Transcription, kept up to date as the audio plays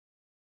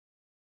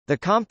The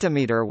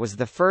Comptometer was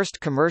the first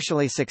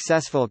commercially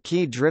successful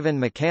key-driven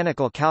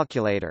mechanical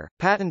calculator,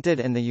 patented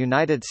in the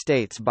United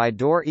States by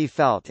Dorr E.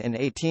 Felt in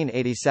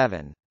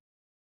 1887.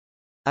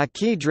 A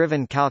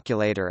key-driven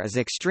calculator is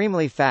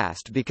extremely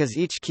fast because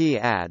each key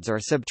adds or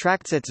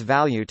subtracts its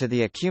value to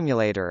the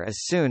accumulator as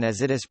soon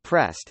as it is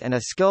pressed, and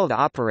a skilled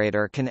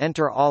operator can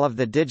enter all of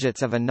the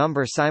digits of a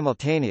number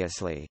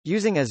simultaneously,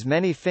 using as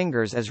many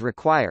fingers as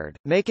required,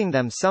 making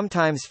them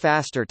sometimes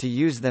faster to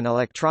use than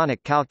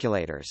electronic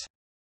calculators.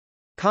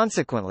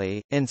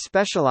 Consequently, in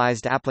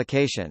specialized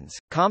applications,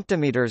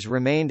 comptometers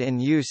remained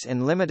in use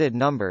in limited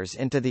numbers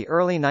into the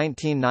early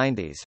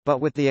 1990s, but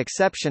with the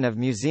exception of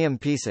museum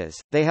pieces,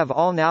 they have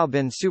all now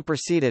been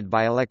superseded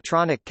by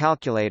electronic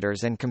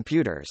calculators and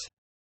computers.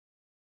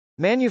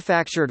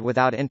 Manufactured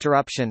without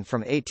interruption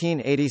from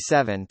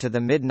 1887 to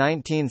the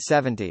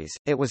mid-1970s,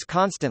 it was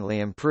constantly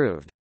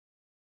improved.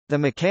 The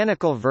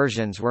mechanical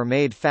versions were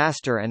made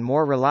faster and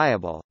more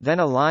reliable, then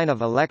a line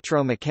of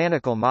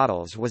electro-mechanical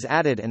models was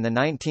added in the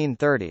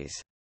 1930s.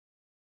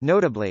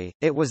 Notably,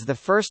 it was the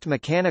first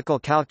mechanical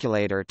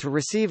calculator to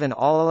receive an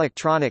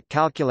all-electronic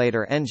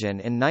calculator engine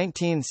in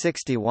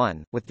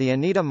 1961, with the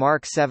Anita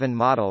Mark VII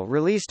model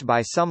released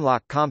by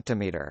Sumlock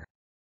Comptometer.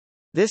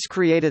 This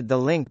created the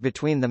link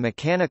between the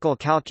mechanical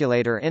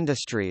calculator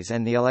industries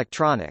and the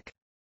electronic.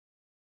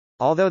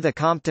 Although the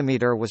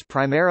comptometer was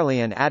primarily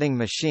an adding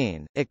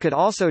machine, it could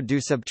also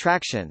do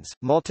subtractions,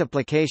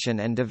 multiplication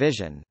and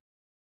division.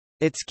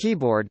 Its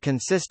keyboard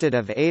consisted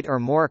of 8 or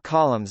more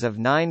columns of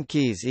 9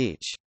 keys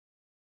each.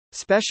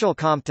 Special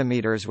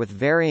comptometers with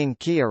varying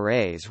key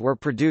arrays were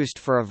produced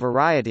for a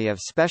variety of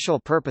special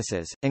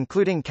purposes,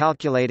 including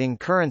calculating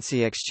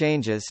currency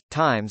exchanges,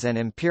 times and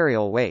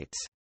imperial weights.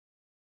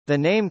 The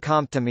name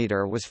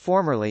comptometer was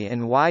formerly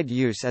in wide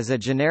use as a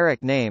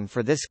generic name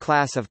for this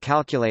class of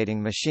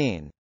calculating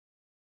machine.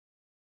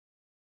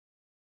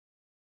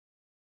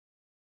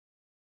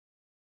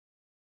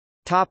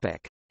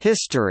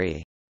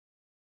 History.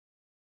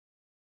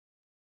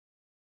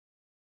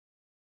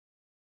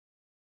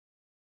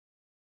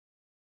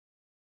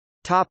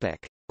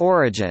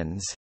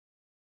 Origins.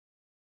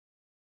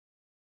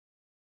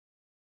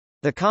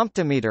 The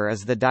comptometer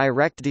is the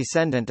direct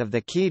descendant of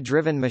the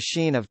key-driven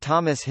machine of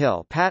Thomas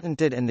Hill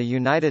patented in the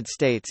United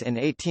States in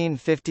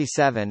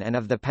 1857 and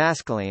of the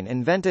Pascaline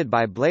invented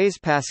by Blaise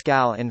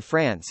Pascal in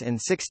France in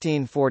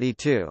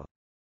 1642.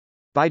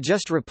 By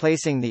just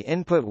replacing the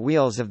input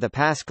wheels of the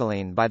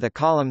Pascaline by the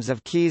columns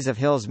of keys of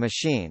Hill's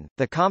machine,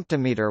 the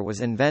comptometer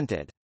was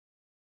invented.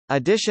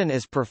 Addition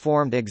is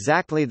performed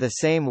exactly the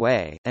same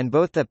way, and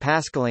both the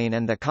Pascaline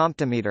and the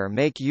comptometer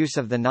make use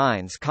of the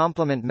nines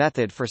complement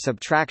method for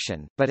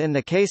subtraction, but in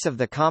the case of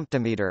the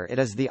comptometer it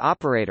is the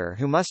operator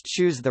who must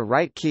choose the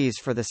right keys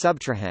for the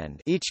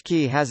subtrahend. Each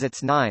key has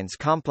its nines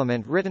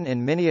complement written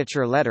in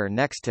miniature letter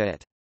next to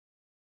it.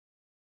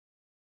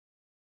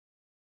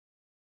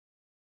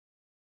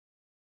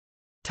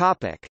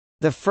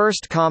 The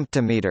first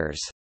comptometers.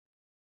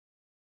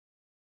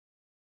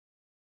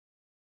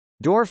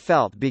 Dorr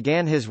Felt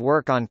began his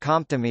work on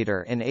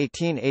comptometer in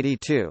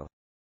 1882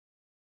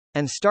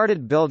 and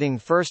started building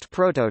first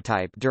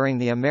prototype during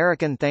the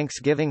American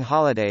Thanksgiving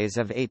holidays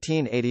of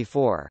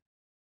 1884.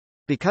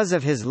 Because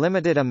of his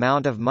limited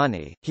amount of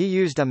money, he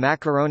used a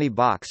macaroni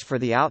box for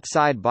the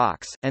outside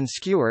box, and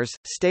skewers,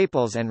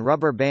 staples and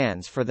rubber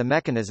bands for the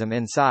mechanism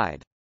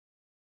inside.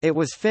 It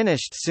was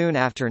finished soon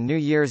after New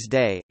Year's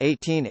Day,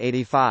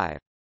 1885.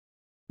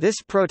 This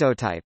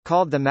prototype,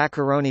 called the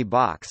macaroni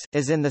box,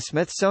 is in the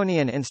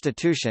Smithsonian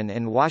Institution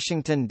in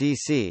Washington,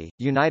 D.C.,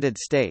 United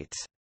States.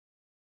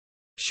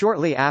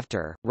 Shortly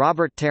after,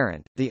 Robert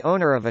Tarrant, the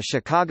owner of a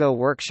Chicago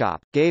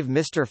workshop, gave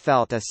Mr.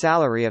 Felt a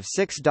salary of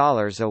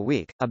 $6 a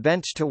week, a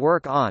bench to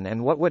work on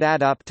and what would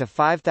add up to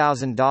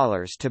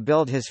 $5,000 to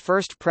build his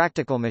first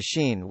practical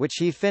machine, which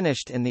he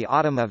finished in the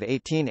autumn of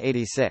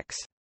 1886.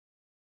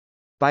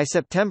 By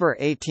September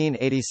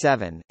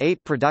 1887,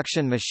 8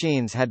 production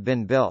machines had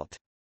been built.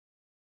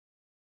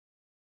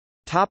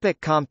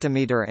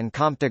 Comptometer and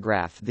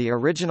comptograph. The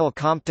original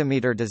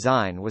comptometer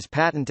design was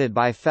patented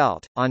by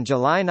Felt, on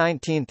July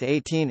 19,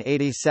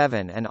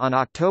 1887 and on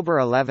October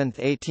 11,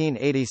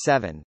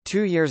 1887.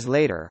 2 years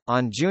later,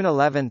 on June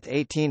 11,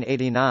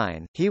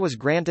 1889, he was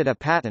granted a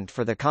patent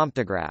for the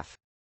comptograph.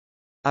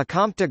 A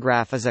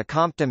comptograph is a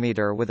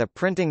comptometer with a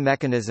printing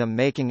mechanism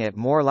making it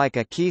more like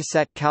a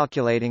key-set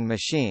calculating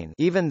machine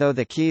even though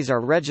the keys are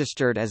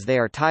registered as they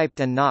are typed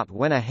and not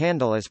when a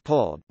handle is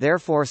pulled,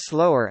 therefore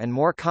slower and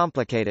more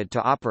complicated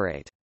to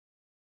operate.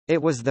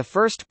 It was the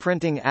first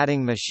printing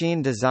adding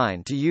machine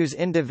designed to use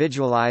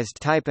individualized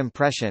type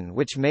impression,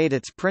 which made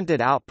its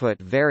printed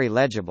output very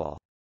legible.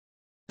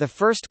 The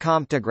first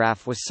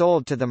comptograph was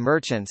sold to the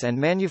Merchants and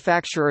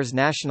Manufacturers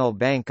National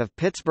Bank of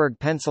Pittsburgh,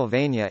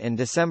 Pennsylvania in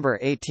December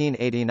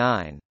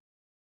 1889.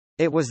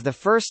 It was the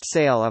first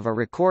sale of a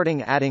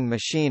recording adding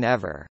machine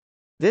ever.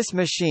 This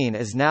machine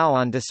is now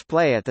on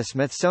display at the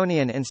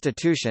Smithsonian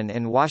Institution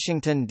in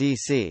Washington,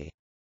 D.C.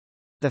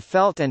 The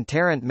Felt and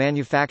Tarrant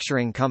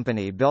Manufacturing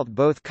Company built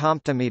both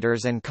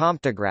comptometers and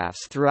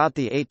comptographs throughout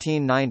the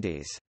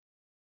 1890s.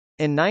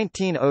 In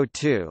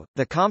 1902,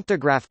 the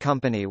Comptograph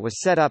Company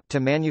was set up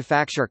to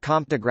manufacture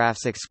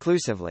comptographs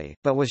exclusively,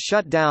 but was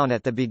shut down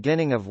at the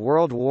beginning of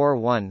World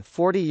War I.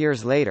 40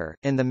 years later,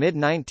 in the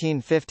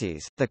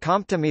mid-1950s, the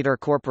Comptometer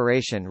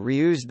Corporation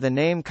reused the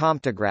name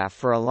Comptograph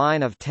for a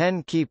line of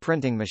 10 key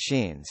printing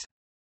machines.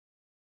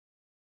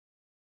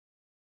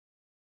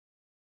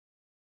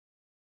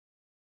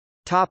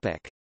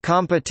 Topic: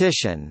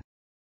 Competition.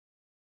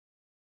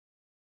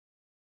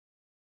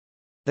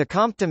 The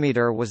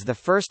Comptometer was the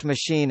first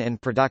machine in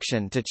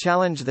production to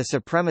challenge the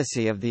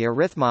supremacy of the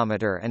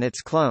arithmometer and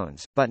its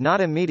clones, but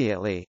not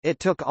immediately. It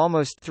took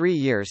almost 3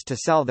 years to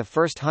sell the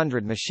first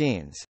 100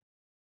 machines.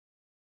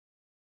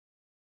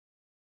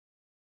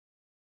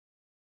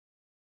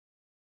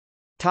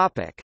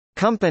 Topic: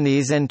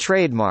 Companies and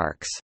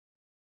trademarks.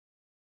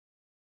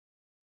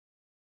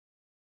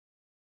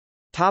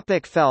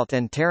 Felt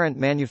and Tarrant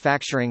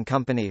Manufacturing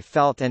Company.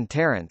 Felt and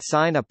Tarrant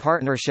signed a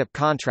partnership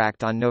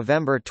contract on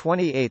November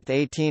 28,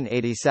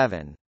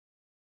 1887.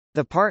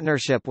 The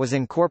partnership was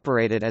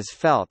incorporated as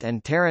Felt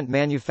and Tarrant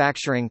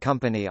Manufacturing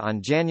Company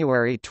on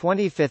January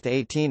 25,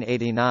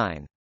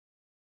 1889.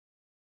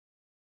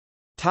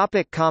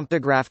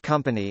 Comptograph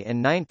Company.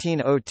 In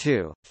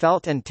 1902,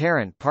 Felt and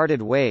Tarrant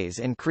parted ways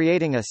in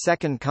creating a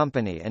second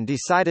company and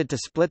decided to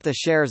split the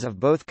shares of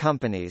both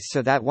companies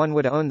so that one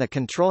would own the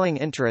controlling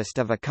interest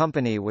of a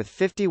company with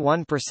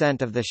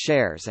 51% of the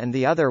shares and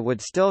the other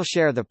would still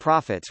share the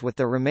profits with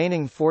the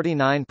remaining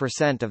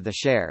 49% of the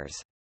shares.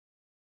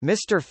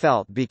 Mr.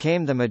 Felt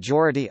became the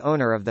majority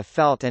owner of the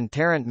Felt and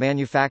Tarrant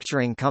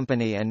Manufacturing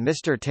Company and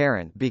Mr.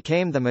 Tarrant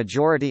became the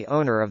majority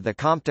owner of the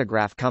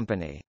Comptograph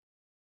Company.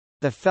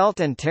 The Felt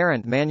and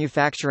Tarrant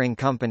Manufacturing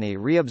Company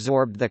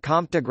reabsorbed the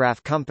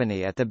Comptograph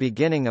Company at the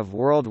beginning of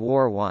World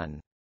War I.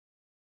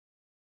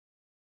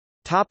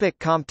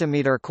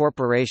 Comptometer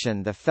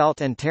Corporation. The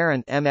Felt and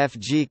Tarrant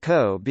MFG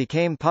Co.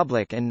 became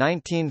public in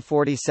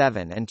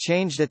 1947 and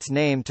changed its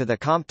name to the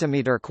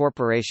Comptometer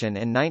Corporation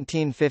in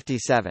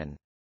 1957.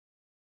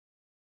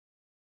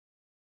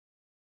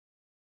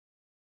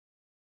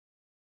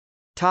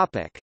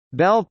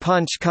 Bell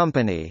Punch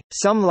Company,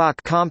 Sumlock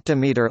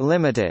Comptometer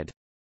Limited.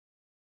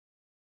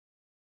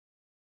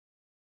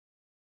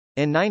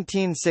 In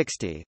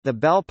 1960, the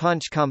Bell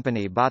Punch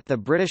Company bought the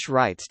British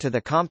rights to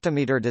the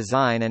Comptometer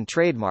design and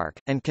trademark,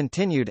 and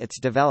continued its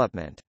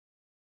development.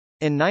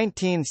 In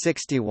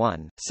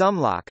 1961,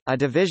 Sumlock, a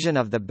division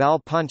of the Bell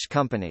Punch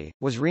Company,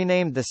 was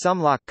renamed the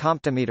Sumlock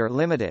Comptometer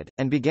Limited,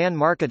 and began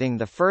marketing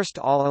the first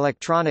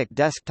all-electronic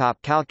desktop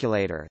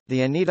calculator,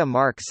 the Anita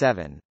Mark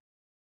VII.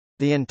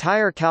 The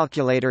entire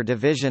calculator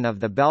division of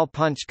the Bell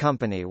Punch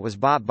Company was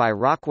bought by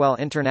Rockwell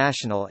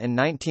International in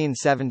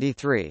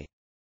 1973.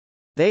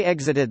 They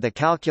exited the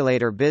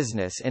calculator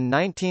business in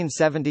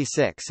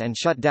 1976 and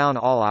shut down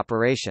all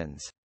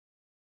operations.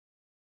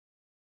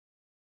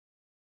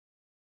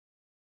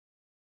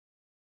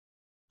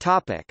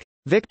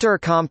 Victor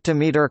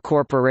Comptometer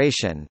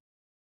Corporation.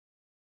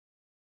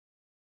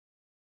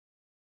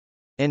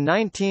 In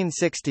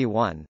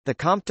 1961, the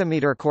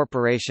Comptometer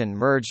Corporation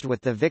merged with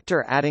the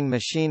Victor Adding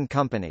Machine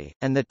Company,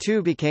 and the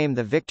two became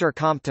the Victor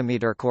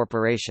Comptometer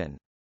Corporation.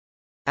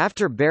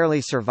 After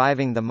barely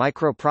surviving the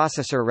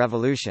microprocessor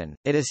revolution,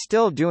 it is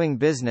still doing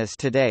business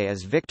today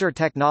as Victor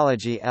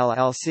Technology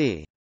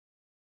LLC.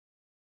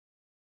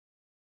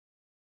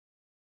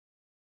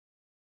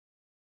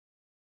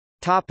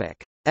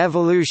 Topic: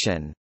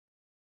 Evolution.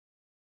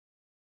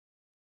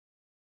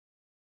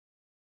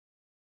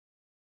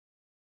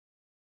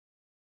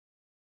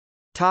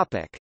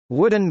 Topic: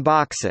 Wooden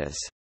boxes.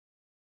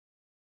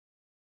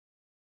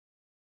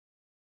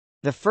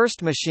 The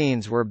first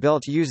machines were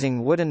built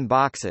using wooden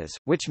boxes,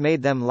 which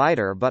made them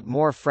lighter but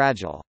more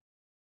fragile.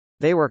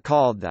 They were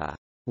called the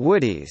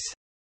Woodies,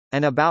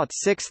 and about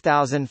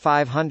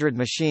 6,500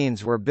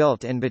 machines were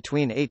built in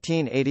between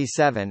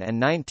 1887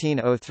 and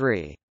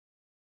 1903.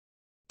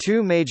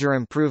 Two major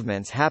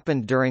improvements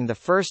happened during the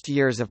first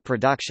years of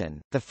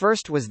production. The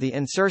first was the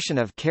insertion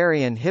of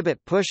carry-inhibit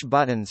push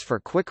buttons for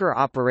quicker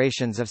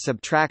operations of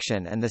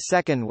subtraction, and the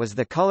second was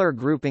the color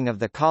grouping of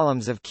the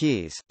columns of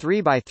keys,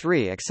 3 by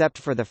 3 except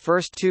for the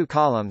first two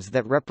columns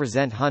that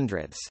represent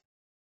hundredths.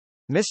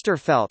 Mr.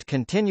 Felt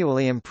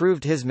continually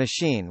improved his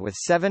machine with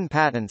 7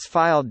 patents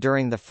filed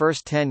during the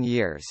first 10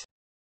 years.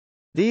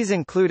 These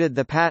included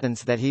the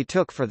patents that he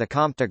took for the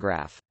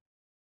comptograph.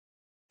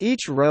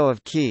 Each row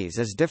of keys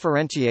is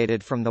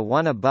differentiated from the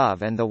one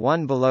above and the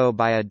one below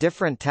by a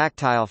different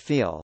tactile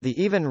feel. The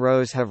even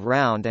rows have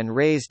round and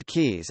raised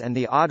keys and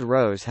the odd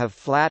rows have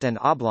flat and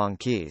oblong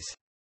keys.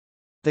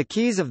 The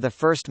keys of the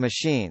first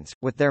machines,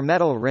 with their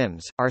metal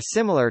rims, are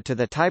similar to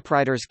the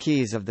typewriter's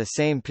keys of the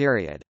same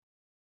period.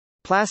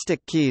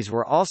 Plastic keys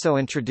were also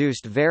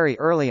introduced very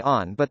early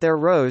on, but their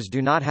rows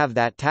do not have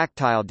that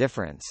tactile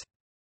difference.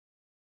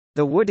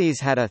 The Woodies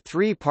had a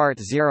 3-part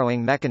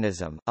zeroing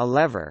mechanism, a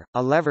lever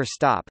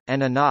stop,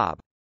 and a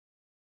knob.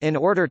 In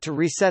order to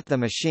reset the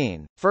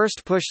machine,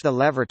 first push the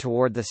lever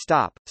toward the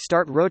stop,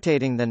 start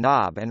rotating the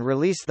knob and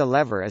release the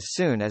lever as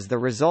soon as the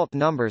result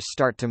numbers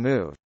start to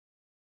move.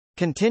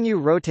 Continue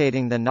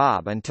rotating the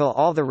knob until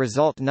all the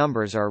result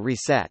numbers are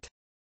reset.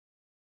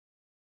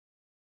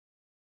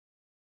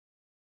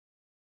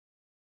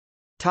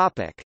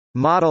 Topic: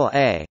 Model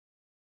A.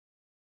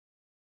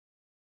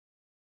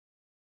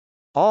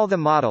 All the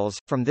models,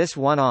 from this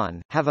one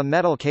on, have a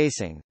metal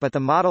casing, but the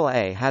Model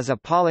A has a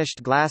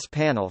polished glass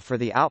panel for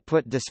the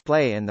output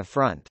display in the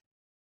front.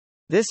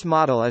 This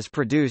model is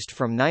produced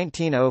from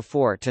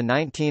 1904 to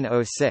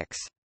 1906.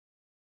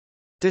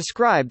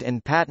 Described in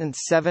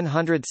patents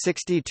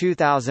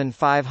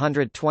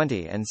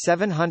 762,520 and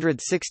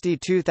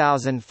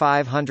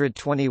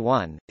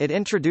 762,521, it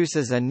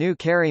introduces a new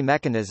carry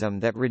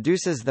mechanism that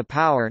reduces the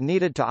power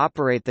needed to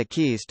operate the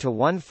keys to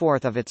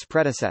 1/4 of its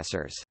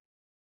predecessors.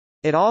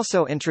 It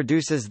also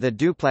introduces the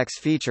duplex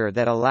feature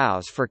that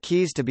allows for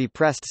keys to be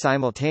pressed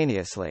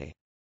simultaneously.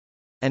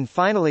 And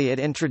finally it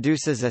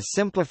introduces a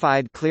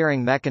simplified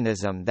clearing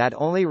mechanism that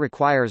only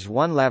requires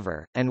one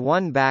lever, and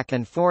one back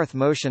and forth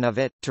motion of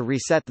it, to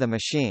reset the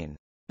machine.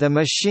 The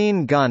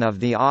machine gun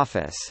of the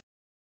office,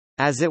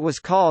 as it was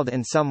called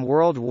in some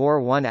World War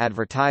I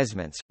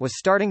advertisements, was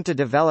starting to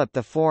develop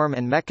the form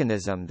and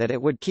mechanism that it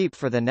would keep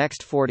for the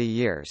next 40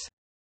 years.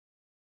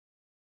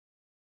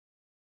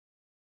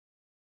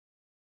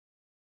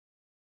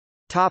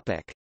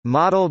 Topic: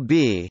 Model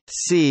B,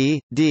 C,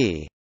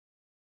 D.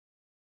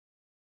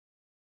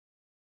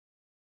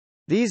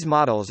 These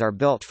models are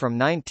built from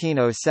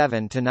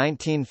 1907 to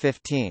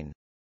 1915.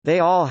 They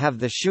all have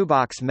the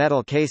shoebox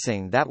metal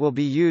casing that will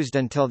be used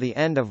until the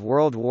end of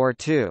World War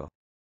II.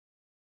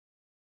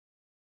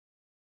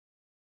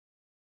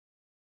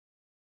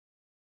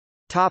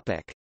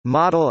 Topic: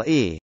 Model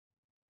E.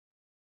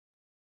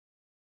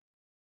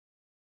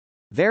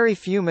 Very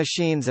few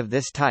machines of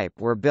this type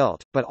were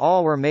built, but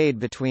all were made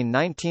between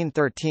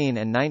 1913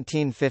 and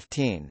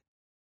 1915.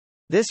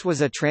 This was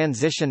a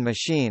transition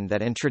machine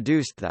that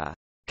introduced the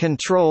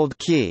controlled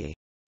key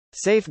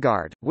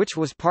safeguard, which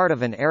was part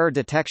of an error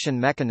detection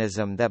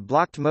mechanism that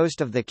blocked most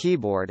of the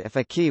keyboard if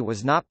a key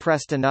was not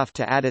pressed enough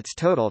to add its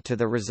total to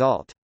the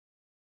result.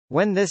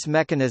 When this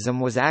mechanism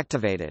was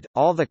activated,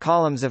 all the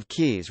columns of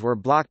keys were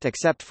blocked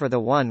except for the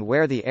one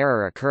where the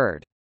error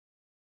occurred.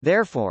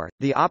 Therefore,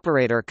 the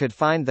operator could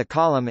find the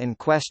column in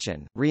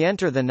question,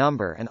 re-enter the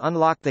number and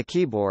unlock the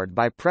keyboard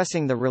by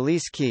pressing the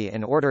release key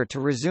in order to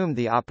resume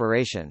the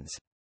operations.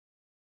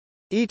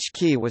 Each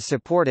key was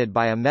supported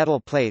by a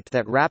metal plate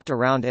that wrapped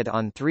around it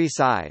on 3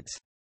 sides.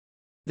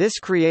 This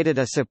created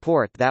a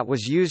support that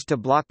was used to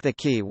block the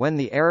key when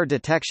the error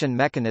detection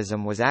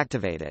mechanism was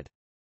activated.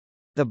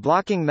 The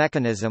blocking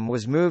mechanism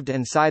was moved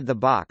inside the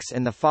box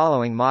in the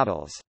following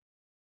models.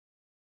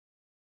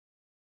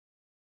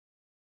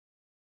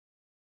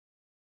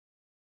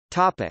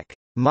 Topic: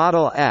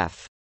 Model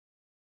F.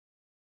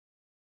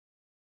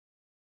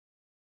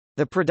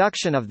 The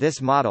production of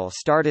this model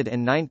started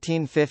in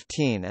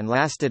 1915 and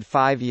lasted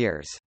 5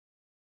 years.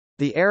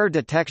 The error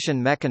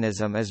detection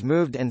mechanism is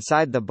moved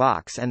inside the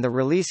box and the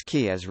release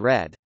key is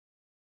read.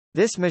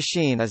 This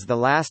machine is the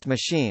last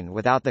machine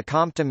without the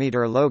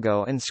Comptometer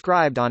logo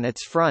inscribed on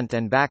its front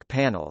and back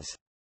panels.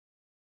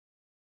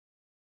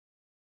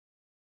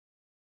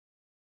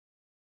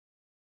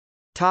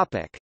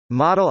 Topic: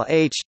 Model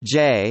H,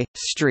 J,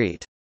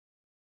 Street.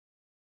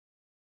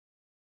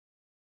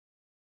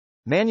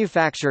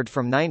 Manufactured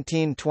from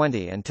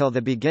 1920 until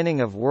the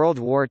beginning of World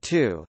War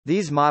II,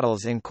 these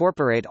models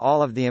incorporate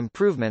all of the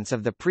improvements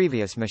of the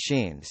previous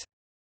machines.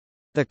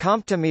 The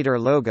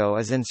Comptometer logo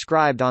is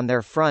inscribed on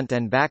their front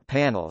and back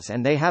panels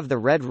and they have the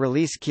red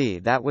release key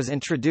that was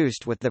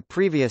introduced with the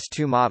previous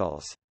 2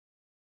 models.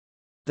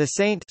 The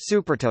Saint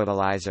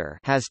supertotalizer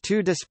has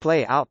 2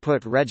 display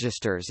output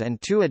registers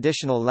and 2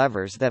 additional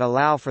levers that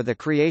allow for the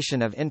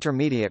creation of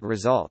intermediate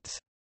results.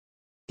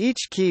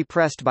 Each key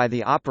pressed by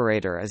the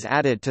operator is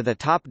added to the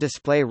top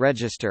display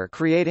register,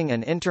 creating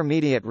an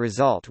intermediate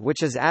result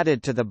which is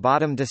added to the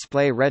bottom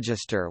display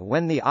register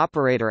when the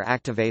operator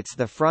activates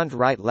the front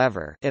right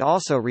lever. It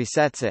also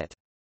resets it.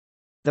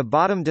 The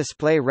bottom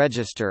display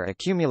register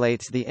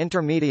accumulates the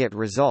intermediate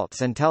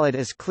results until it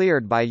is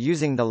cleared by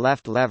using the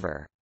left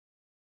lever.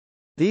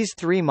 These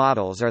 3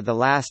 models are the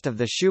last of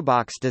the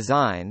shoebox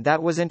design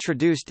that was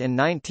introduced in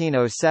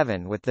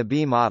 1907 with the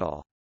B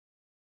model.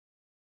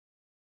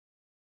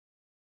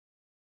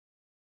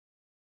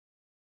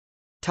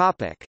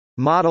 Topic: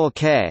 Model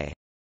K.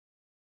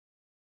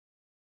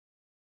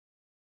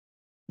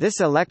 This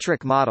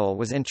electric model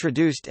was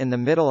introduced in the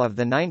middle of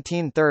the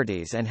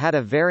 1930s and had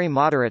a very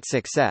moderate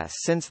success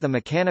since the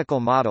mechanical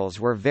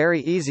models were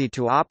very easy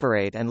to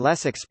operate and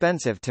less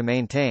expensive to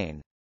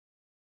maintain.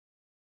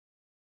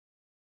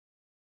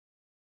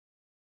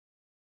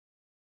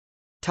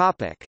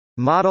 Topic: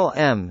 Model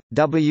M,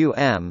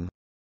 WM.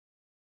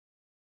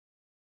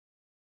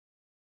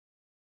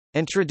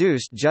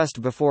 Introduced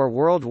just before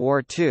World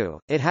War II,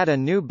 it had a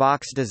new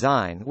box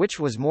design which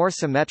was more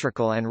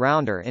symmetrical and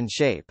rounder in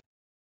shape.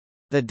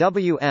 The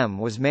WM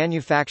was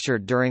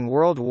manufactured during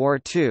World War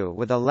II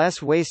with a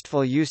less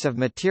wasteful use of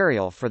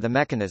material for the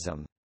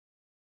mechanism.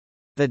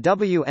 The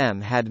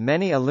WM had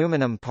many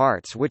aluminum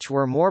parts which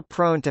were more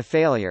prone to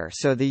failure,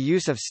 so the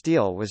use of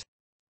steel was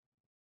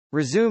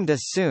resumed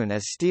as soon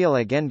as steel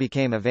again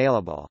became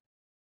available.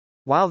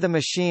 While the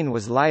machine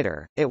was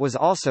lighter, it was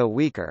also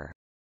weaker.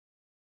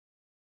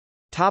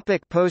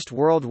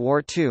 Post-World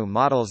War II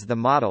models. The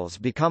models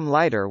become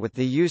lighter with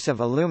the use of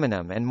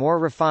aluminum and more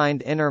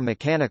refined inner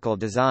mechanical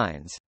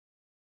designs.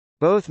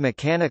 Both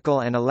mechanical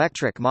and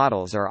electric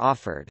models are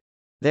offered.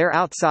 Their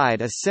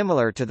outside is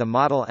similar to the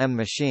Model M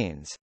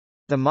machines.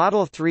 The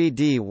Model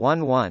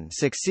 3D11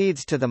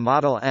 succeeds to the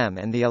Model M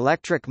and the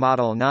electric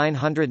Model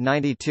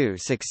 992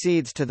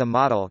 succeeds to the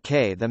Model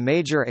K. The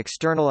major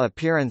external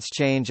appearance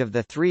change of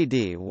the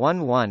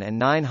 3D11 and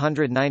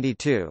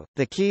 992,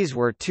 the keys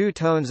were two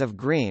tones of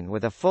green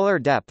with a fuller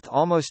depth,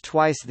 almost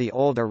twice the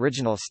old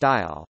original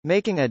style,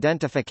 making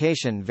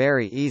identification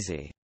very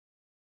easy.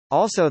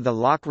 Also, the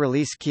lock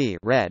release key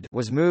red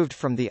was moved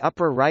from the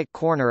upper right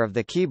corner of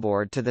the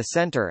keyboard to the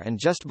center and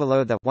just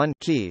below the 1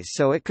 keys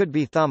so it could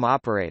be thumb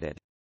operated.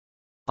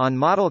 On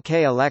Model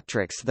K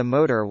electrics, the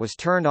motor was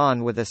turned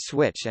on with a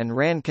switch and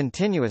ran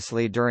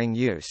continuously during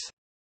use.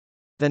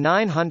 The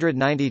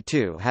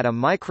 992 had a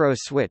micro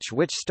switch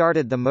which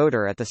started the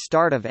motor at the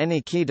start of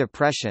any key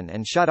depression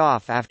and shut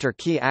off after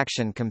key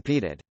action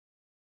completed.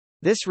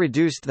 This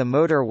reduced the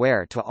motor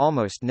wear to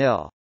almost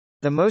nil.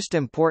 The most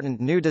important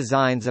new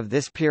designs of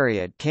this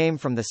period came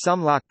from the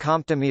Sumlock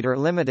Comptometer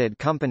Limited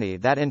company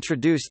that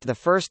introduced the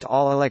first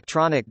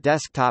all-electronic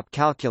desktop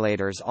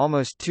calculators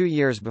almost 2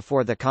 years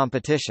before the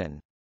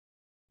competition.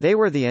 They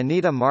were the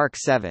Anita Mark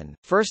VII,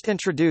 first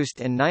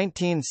introduced in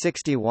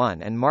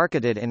 1961 and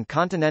marketed in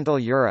continental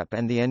Europe,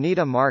 and the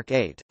Anita Mark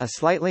VIII, a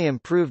slightly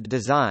improved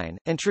design,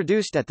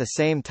 introduced at the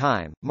same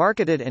time,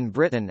 marketed in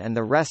Britain and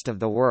the rest of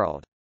the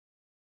world.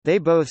 They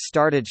both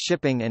started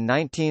shipping in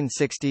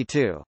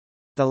 1962.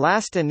 The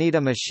last Anita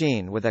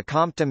machine with a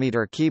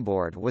Comptometer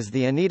keyboard was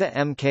the Anita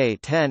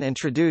Mk10,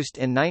 introduced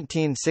in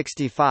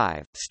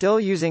 1965, still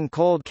using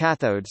cold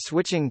cathode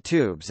switching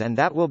tubes, and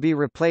that will be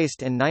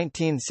replaced in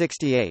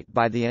 1968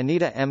 by the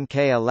Anita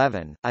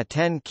Mk11, a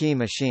 10-key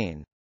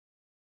machine.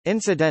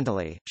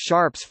 Incidentally,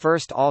 Sharp's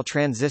first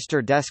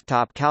all-transistor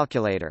desktop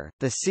calculator,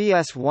 the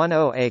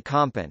CS10A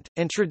Compant,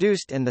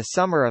 introduced in the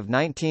summer of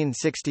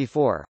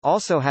 1964,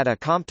 also had a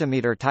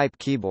Comptometer-type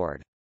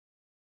keyboard.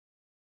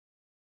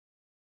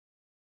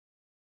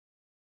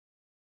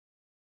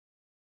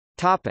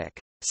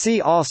 See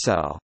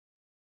also: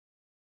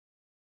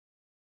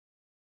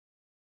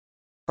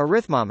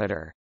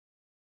 arithmometer,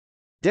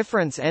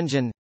 difference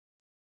engine,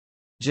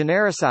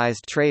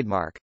 genericized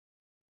trademark,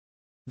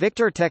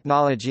 Victor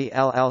Technology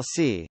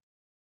LLC,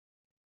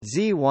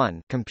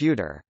 Z1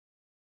 computer.